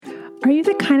Are you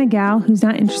the kind of gal who's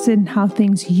not interested in how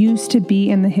things used to be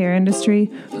in the hair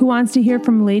industry, who wants to hear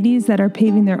from ladies that are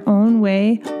paving their own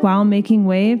way while making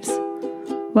waves?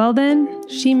 Well then,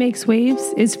 She Makes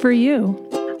Waves is for you.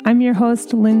 I'm your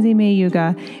host, Lindsay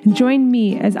Mayuga, and join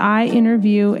me as I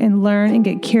interview and learn and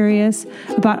get curious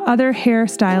about other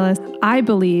hairstylists I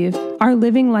believe are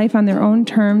living life on their own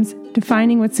terms,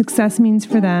 defining what success means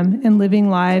for them, and living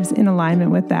lives in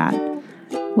alignment with that.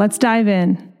 Let's dive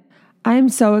in. I'm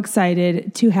so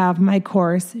excited to have my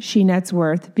course, She Nets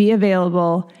Worth, be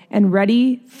available and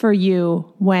ready for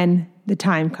you when the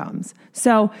time comes.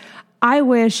 So I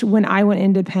wish when I went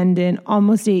independent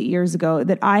almost 8 years ago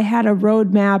that I had a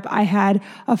roadmap, I had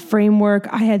a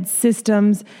framework, I had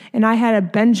systems, and I had a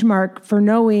benchmark for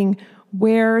knowing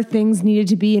where things needed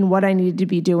to be and what I needed to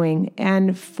be doing.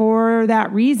 And for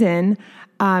that reason,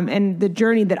 and the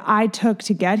journey that I took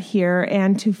to get here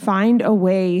and to find a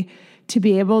way to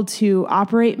be able to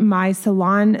operate my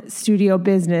salon studio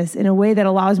business in a way that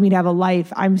allows me to have a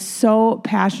life, I'm so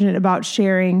passionate about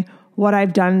sharing what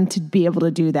I've done to be able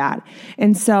to do that.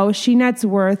 And so She Nets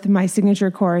Worth, my signature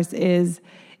course, is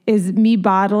me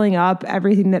bottling up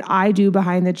everything that I do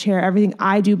behind the chair, everything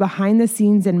I do behind the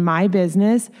scenes in my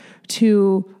business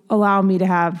to allow me to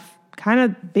have kind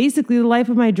of basically the life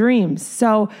of my dreams.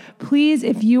 So please,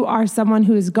 if you are someone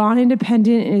who has gone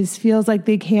independent and feels like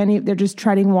they're just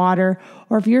treading water,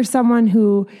 or if you're someone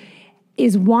who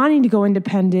is wanting to go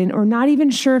independent or not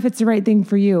even sure if it's the right thing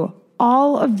for you,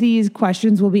 all of these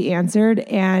questions will be answered.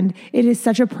 And it is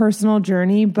such a personal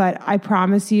journey, but I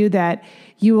promise you that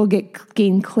you will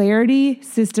gain clarity,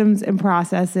 systems, and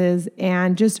processes,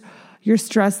 and just your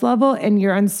stress level and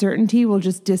your uncertainty will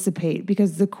just dissipate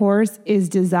because the course is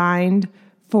designed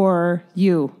for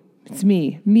you. It's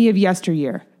me of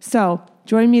yesteryear. So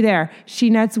join me there.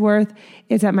 She Nets Worth.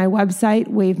 It's at my website,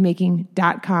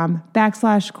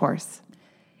 wavemaking.com/course.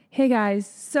 Hey guys.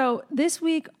 So this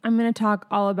week I'm going to talk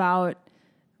all about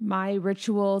my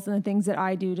rituals and the things that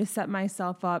I do to set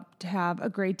myself up to have a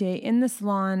great day in the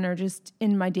salon or just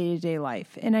in my day-to-day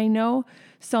life. And I know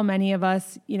so many of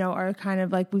us, are kind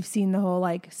of like, we've seen the whole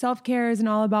like self-care isn't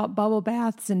all about bubble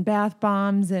baths and bath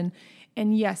bombs. And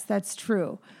yes, that's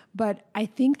true. But I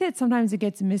think that sometimes it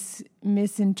gets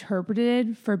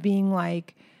misinterpreted for being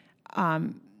like,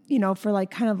 for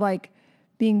like kind of like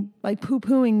being like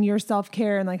poo-pooing your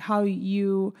self-care and like how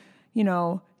you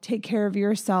take care of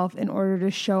yourself in order to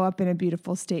show up in a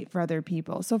beautiful state for other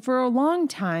people. So for a long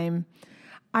time,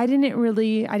 I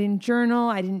didn't journal.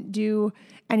 I didn't do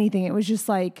anything. It was just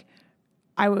like,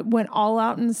 I went all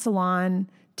out in the salon,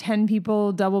 10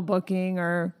 people double booking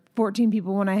or 14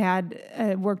 people when I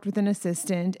had worked with an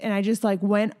assistant. And I just like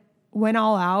went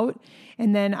all out.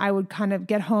 And then I would kind of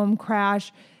get home,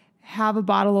 crash, have a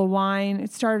bottle of wine.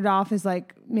 It started off as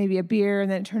like maybe a beer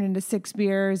and then it turned into 6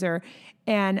 beers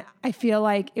and I feel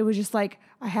like it was just like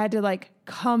I had to like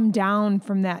come down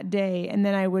from that day. And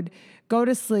then I would go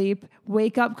to sleep,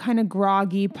 wake up kind of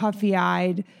groggy,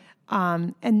 puffy-eyed,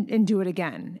 and do it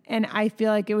again. And I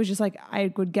feel like it was just like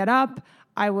I would get up,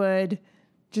 I would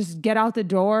just get out the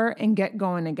door and get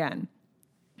going again.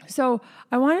 So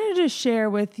I wanted to share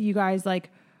with you guys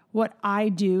like what I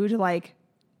do to like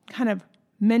kind of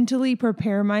mentally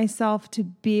prepare myself to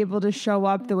be able to show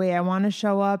up the way I want to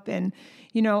show up. And,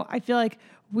 I feel like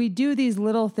we do these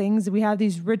little things, we have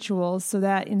these rituals so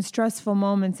that in stressful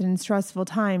moments and in stressful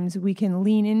times, we can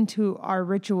lean into our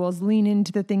rituals, lean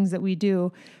into the things that we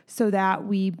do so that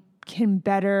we can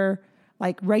better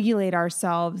like regulate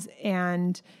ourselves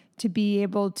and to be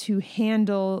able to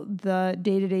handle the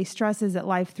day-to-day stresses that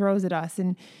life throws at us.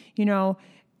 And,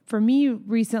 for me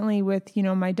recently with,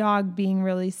 my dog being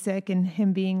really sick and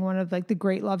him being one of like the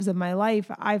great loves of my life,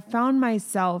 I found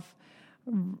myself,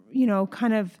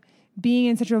 kind of being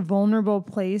in such a vulnerable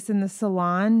place in the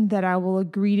salon that I will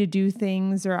agree to do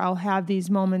things or I'll have these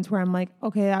moments where I'm like,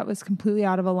 okay, that was completely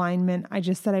out of alignment. I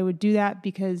just said I would do that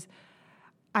because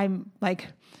I'm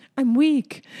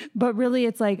weak. But really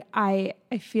it's like, I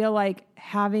feel like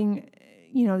having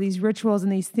these rituals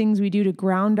and these things we do to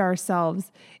ground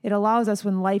ourselves, it allows us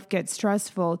when life gets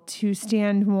stressful to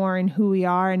stand more in who we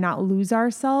are and not lose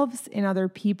ourselves in other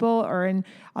people or in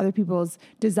other people's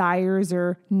desires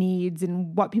or needs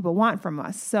and what people want from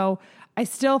us. So I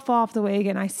still fall off the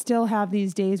wagon. I still have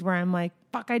these days where I'm like,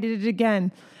 fuck, I did it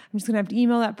again. I'm just going to have to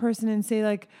email that person and say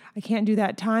like, I can't do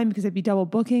that time because I'd be double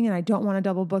booking and I don't want to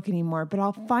double book anymore. But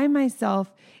I'll find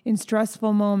myself in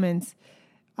stressful moments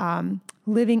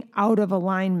living out of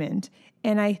alignment.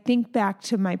 And I think back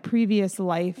to my previous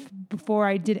life before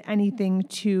I did anything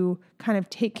to kind of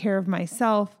take care of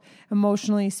myself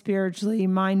emotionally, spiritually,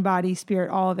 mind, body, spirit,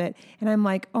 all of it. And I'm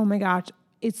like, oh my gosh,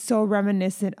 it's so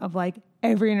reminiscent of like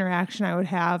every interaction I would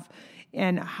have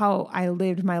and how I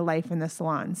lived my life in the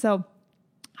salon. So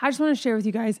I just want to share with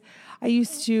you guys, I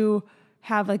used to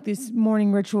have like these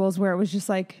morning rituals where it was just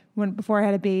like before I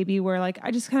had a baby, where like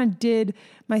I just kind of did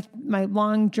my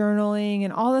long journaling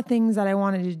and all the things that I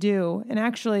wanted to do. And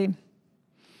actually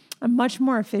I'm much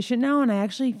more efficient now. And I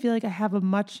actually feel like I have a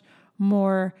much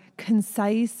more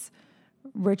concise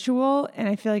ritual. And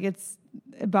I feel like it's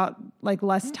about like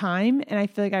less time. And I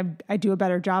feel like I do a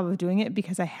better job of doing it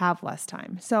because I have less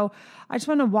time. So I just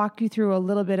want to walk you through a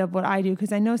little bit of what I do.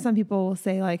 Cause I know some people will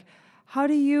say like, how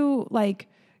do you like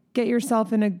get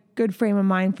yourself in a good frame of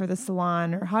mind for the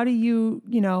salon? Or how do you,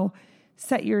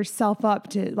 set yourself up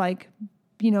to like,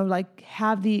 like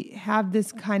have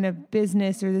this kind of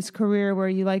business or this career where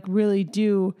you like really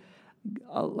do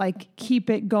like keep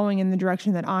it going in the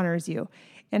direction that honors you.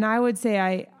 And I would say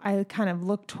I kind of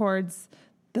look towards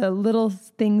the little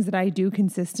things that I do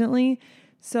consistently.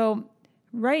 So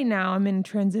right now I'm in a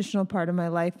transitional part of my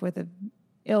life with a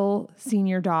ill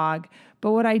senior dog.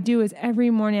 But what I do is every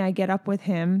morning I get up with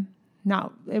him,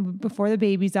 not before the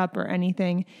baby's up or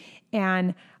anything,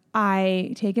 and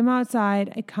I take him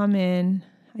outside. I come in,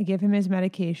 I give him his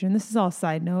medication. This is all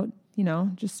side note,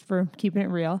 just for keeping it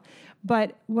real.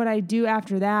 But what I do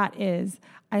after that is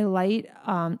I light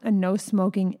a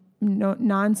non-smoking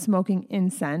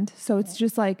incense. So it's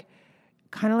just like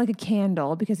kind of like a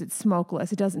candle because it's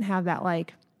smokeless. It doesn't have that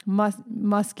like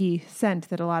musky scent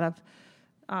that a lot of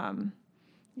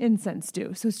incense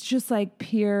do. So it's just like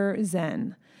pure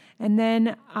Zen. And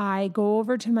then I go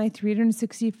over to my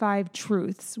 365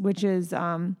 Truths, which is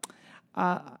a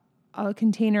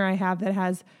container I have that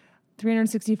has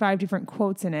 365 different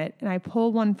quotes in it. And I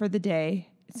pull one for the day.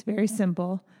 It's very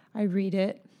simple. I read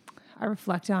it. I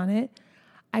reflect on it.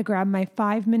 I grab my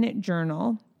 5-minute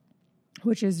journal,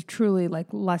 which is truly like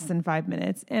less than 5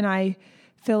 minutes, and I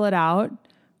fill it out.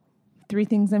 3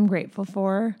 things I'm grateful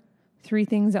for, 3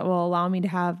 things that will allow me to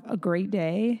have a great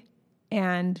day,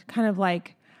 and kind of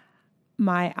like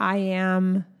my I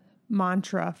am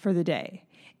mantra for the day.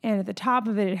 And at the top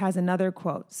of it, it has another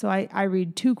quote. So I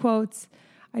read 2 quotes.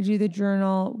 I do the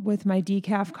journal with my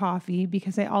decaf coffee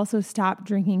because I also stopped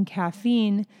drinking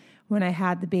caffeine when I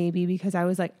had the baby because I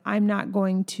was like, I'm not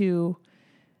going to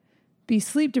be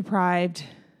sleep deprived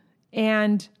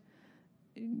and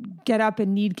get up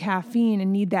and need caffeine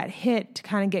and need that hit to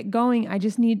kind of get going. I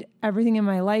just need everything in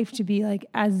my life to be like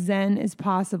as zen as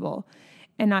possible.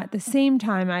 And at the same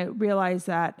time, I realized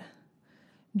that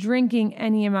drinking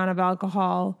any amount of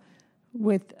alcohol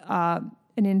with an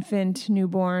infant,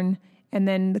 newborn, and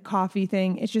then the coffee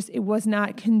thing, it was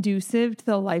not conducive to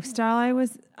the lifestyle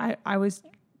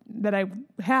that I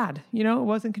had, it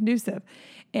wasn't conducive.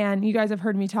 And you guys have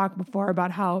heard me talk before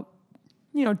about how,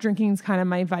 drinking is kind of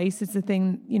my vice. It's the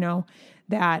thing,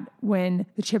 that when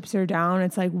the chips are down,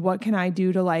 it's like, what can I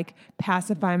do to like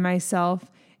pacify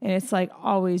myself? And it's like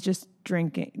always just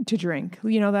drink.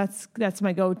 That's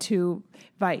my go-to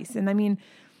vice. And I mean,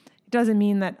 it doesn't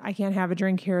mean that I can't have a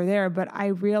drink here or there, but I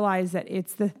realize that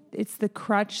it's the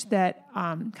crutch that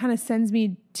kind of sends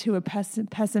me to a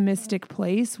pessimistic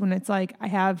place when it's like I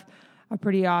have a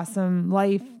pretty awesome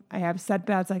life. I have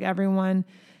setbacks like everyone.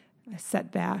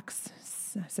 Setbacks.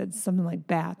 I said something like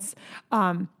bats.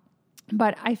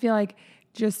 But I feel like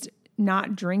just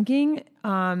not drinking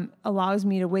allows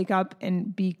me to wake up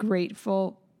and be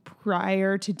grateful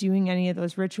prior to doing any of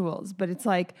those rituals. But it's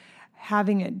like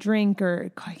having a drink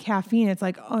or caffeine, it's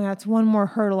like, oh, that's one more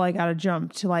hurdle I got to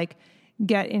jump to like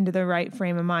get into the right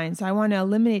frame of mind. So I want to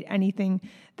eliminate anything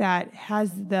that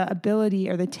has the ability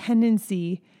or the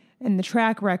tendency and the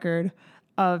track record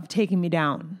of taking me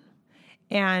down.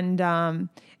 And,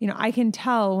 I can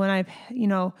tell when I've,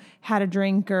 had a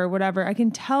drink or whatever, I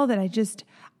can tell that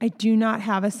I do not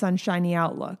have a sunshiny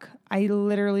outlook. I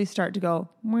literally start to go,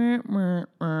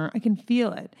 I can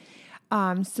feel it.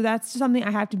 So that's something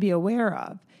I have to be aware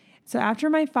of. So after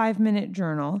my 5-minute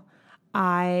journal,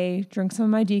 I drink some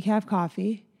of my decaf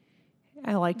coffee.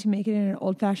 I like to make it in an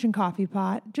old-fashioned coffee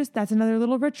pot. That's another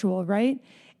little ritual, right?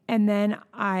 And then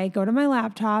I go to my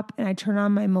laptop and I turn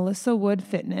on my Melissa Wood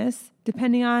Fitness.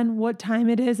 Depending on what time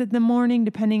it is in the morning,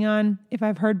 depending on if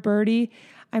I've heard Birdie,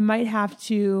 I might have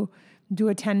to do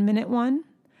a 10-minute one.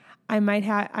 I might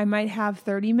have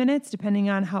 30 minutes depending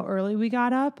on how early we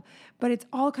got up, but it's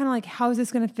all kind of like, how is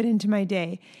this going to fit into my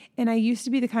day? And I used to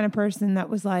be the kind of person that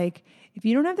was like, if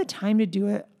you don't have the time to do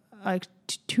it, like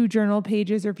 2 journal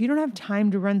pages, or if you don't have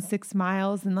time to run 6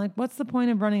 miles, and like, what's the point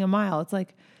of running a mile? It's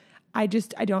like, I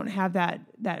don't have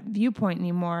that viewpoint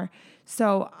anymore.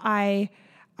 So I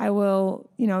will,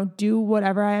 do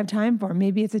whatever I have time for.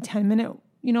 Maybe it's a 10-minute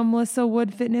Melissa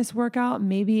Wood fitness workout.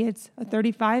 Maybe it's a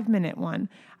 35-minute one.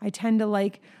 I tend to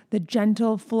like the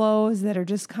gentle flows that are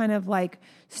just kind of like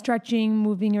stretching,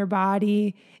 moving your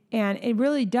body. And it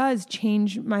really does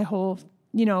change my whole,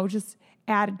 just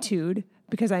attitude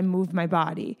because I move my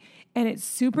body. And it's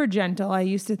super gentle. I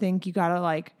used to think you got to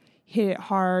like hit it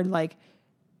hard, like,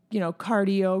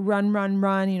 cardio, run.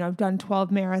 I've done 12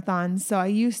 marathons. So I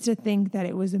used to think that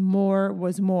it was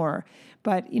more.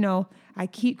 But, I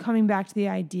keep coming back to the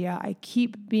idea. I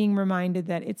keep being reminded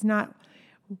that it's not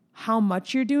how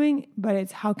much you're doing, but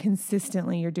it's how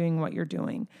consistently you're doing what you're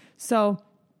doing. So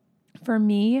for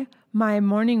me, my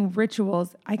morning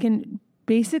rituals, I can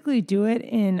basically do it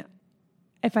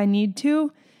if I need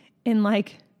to, in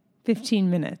like 15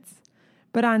 minutes.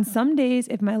 But on some days,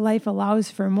 if my life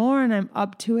allows for more and I'm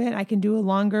up to it, I can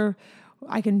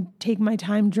take my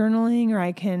time journaling, or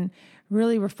I can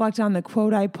really reflect on the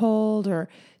quote I pulled, or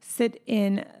sit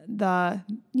in the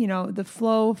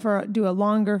flow do a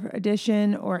longer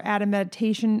edition, or add a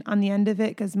meditation on the end of it,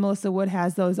 because Melissa Wood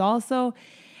has those also.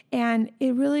 And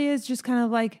it really is just kind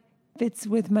of like fits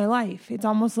with my life. It's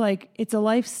almost like it's a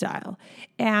lifestyle.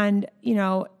 And,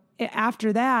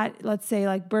 after that, let's say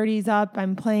like Birdie's up,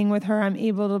 I'm playing with her, I'm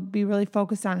able to be really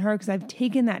focused on her because I've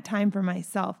taken that time for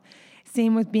myself.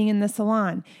 Same with being in the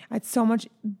salon. It's so much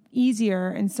easier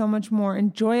and so much more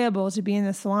enjoyable to be in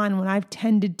the salon when I've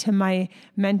tended to my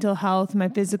mental health, my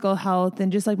physical health,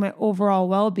 and just like my overall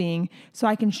well-being, so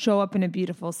I can show up in a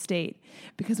beautiful state.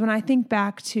 Because when I think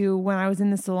back to when I was in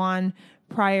the salon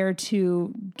prior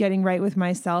to getting right with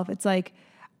myself, it's like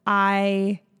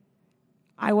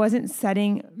I wasn't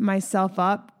setting myself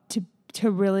up to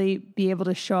really be able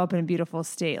to show up in a beautiful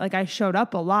state. Like I showed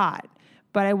up a lot,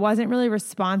 but I wasn't really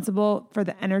responsible for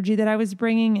the energy that I was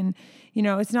bringing. And,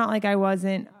 it's not like I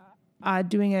wasn't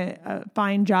doing a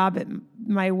fine job at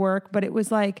my work, but it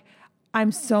was like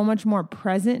I'm so much more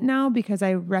present now because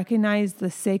I recognize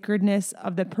the sacredness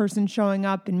of the person showing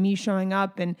up and me showing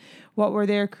up and what we're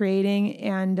there creating.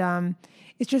 And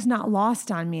it's just not lost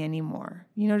on me anymore.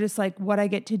 Just like what I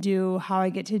get to do, how I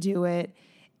get to do it.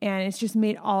 And it's just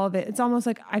made all of it. It's almost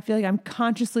like I feel like I'm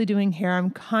consciously doing hair. I'm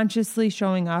consciously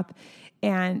showing up,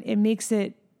 and it makes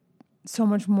it so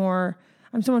much more,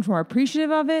 I'm so much more appreciative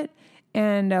of it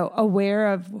and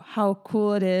aware of how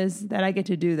cool it is that I get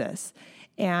to do this.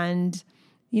 And,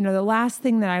 the last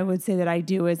thing that I would say that I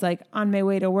do is like on my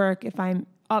way to work, if I'm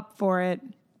up for it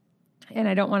and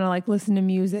I don't want to like listen to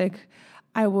music,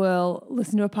 I will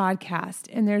listen to a podcast.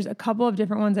 And there's a couple of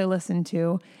different ones I listen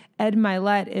to. Ed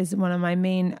Milet is one of my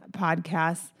main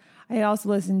podcasts. I also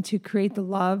listen to Create the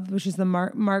Love, which is the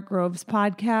Mark Groves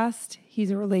podcast.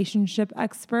 He's a relationship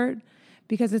expert,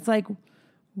 because it's like,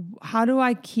 how do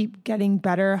I keep getting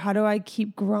better? How do I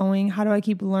keep growing? How do I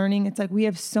keep learning? It's like we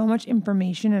have so much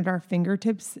information at our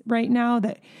fingertips right now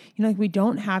that, like we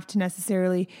don't have to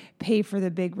necessarily pay for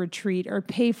the big retreat or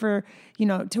pay for,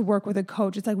 to work with a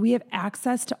coach. It's like we have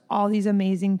access to all these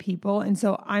amazing people. And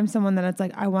so I'm someone that it's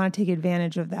like, I want to take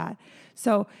advantage of that.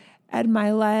 So Ed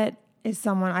Milet is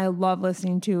someone I love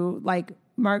listening to, like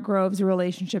Mark Groves, a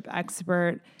relationship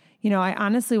expert. I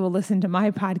honestly will listen to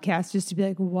my podcast just to be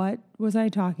like, what was I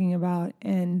talking about?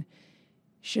 And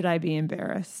should I be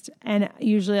embarrassed? And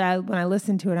usually when I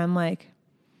listen to it, I'm like,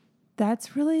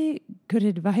 that's really good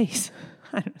advice.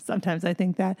 Sometimes I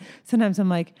think that. Sometimes I'm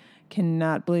like,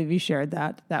 cannot believe you shared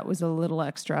that. That was a little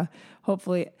extra.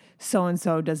 Hopefully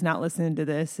so-and-so does not listen to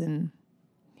this and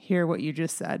hear what you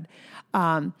just said.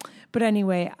 But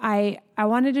anyway, I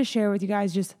wanted to share with you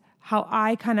guys just how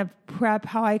I kind of prep,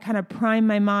 how I kind of prime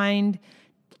my mind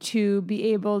to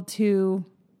be able to,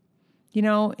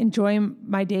 enjoy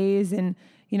my days. And,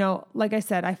 like I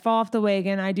said, I fall off the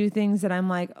wagon. I do things that I'm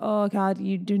like, oh God,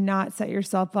 you do not set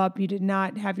yourself up. You did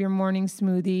not have your morning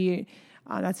smoothie.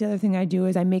 That's the other thing I do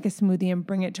is I make a smoothie and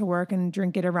bring it to work and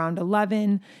drink it around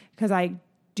 11 because I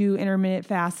do intermittent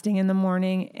fasting in the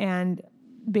morning, and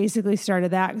basically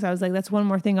started that because I was like, that's one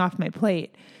more thing off my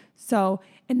plate. So,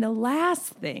 and the last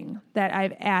thing that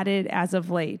I've added as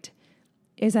of late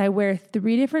is I wear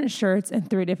 3 different shirts and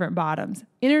 3 different bottoms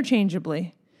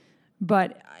interchangeably,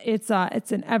 but it's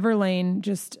an Everlane,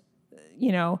 just,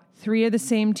 3 of the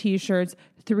same t-shirts,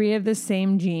 3 of the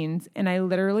same jeans. And I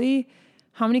literally,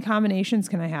 how many combinations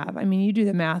can I have? I mean, you do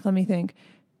the math. Let me think.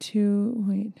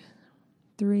 2,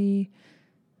 3,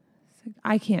 6.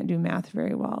 I can't do math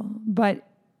very well, but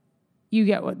you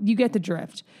get the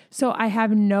drift. So I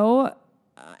have no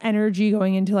energy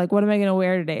going into like, what am I going to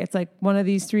wear today? It's like one of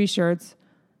these 3 shirts,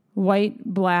 white,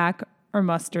 black, or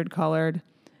mustard colored,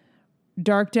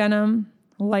 dark denim,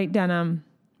 light denim,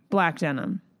 black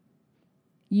denim.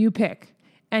 You pick.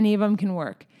 Any of them can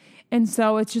work. And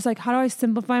so it's just like, how do I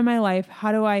simplify my life?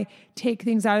 How do I take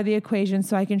things out of the equation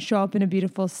so I can show up in a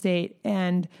beautiful state?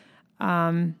 And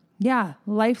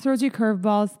life throws you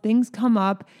curveballs. Things come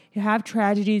up. You have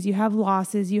tragedies. You have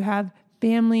losses. You have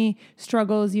family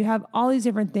struggles. You have all these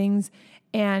different things.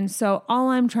 And so all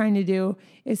I'm trying to do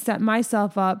is set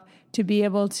myself up to be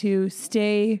able to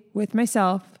stay with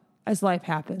myself as life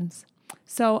happens.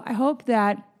 So I hope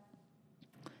that,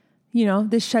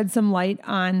 this sheds some light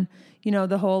on,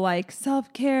 the whole like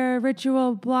self-care,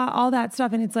 ritual, blah, all that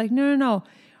stuff. And it's like, no.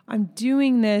 I'm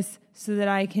doing this so that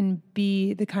I can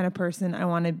be the kind of person I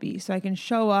want to be. So I can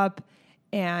show up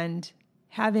and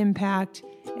have impact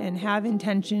and have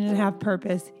intention and have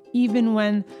purpose, even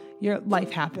when your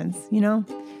life happens,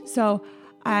 So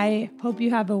I hope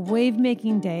you have a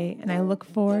wave-making day, and I look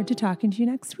forward to talking to you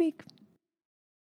next week.